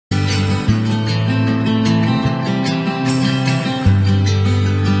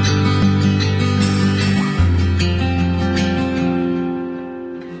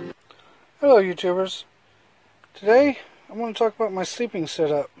Hello YouTubers. Today I'm going to talk about my sleeping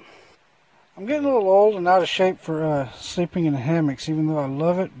setup. I'm getting a little old and out of shape for sleeping in hammocks, even though I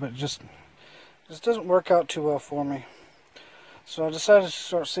love it, but just doesn't work out too well for me. So I decided to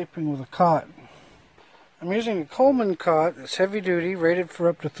start sleeping with a cot. I'm using a Coleman cot that's heavy duty, rated for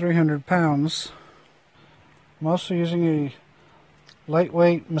up to 300 pounds. I'm also using a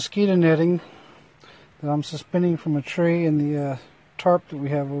lightweight mosquito netting that I'm suspending from a tree in the tarp that we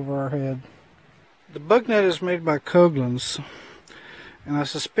have over our head. The bug net is made by Coghlan's, and I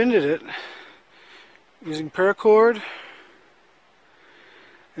suspended it using paracord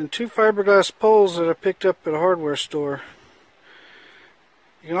and 2 fiberglass poles that I picked up at a hardware store.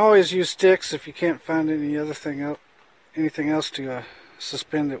 You can always use sticks if you can't find anything else to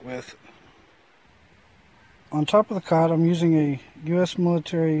suspend it with. On top of the cot, I'm using a U.S.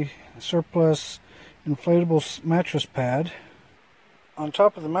 military surplus inflatable mattress pad. On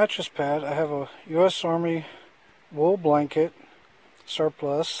top of the mattress pad, I have a U.S. Army wool blanket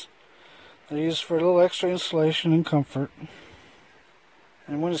surplus that I use for a little extra insulation and comfort.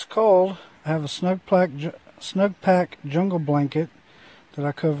 And when it's cold, I have a snug pack jungle blanket that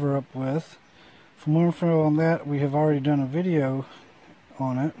I cover up with. For more info on that, we have already done a video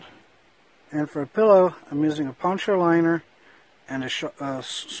on it. And for a pillow, I'm using a poncho liner and a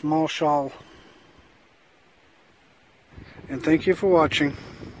small shawl. And thank you for watching.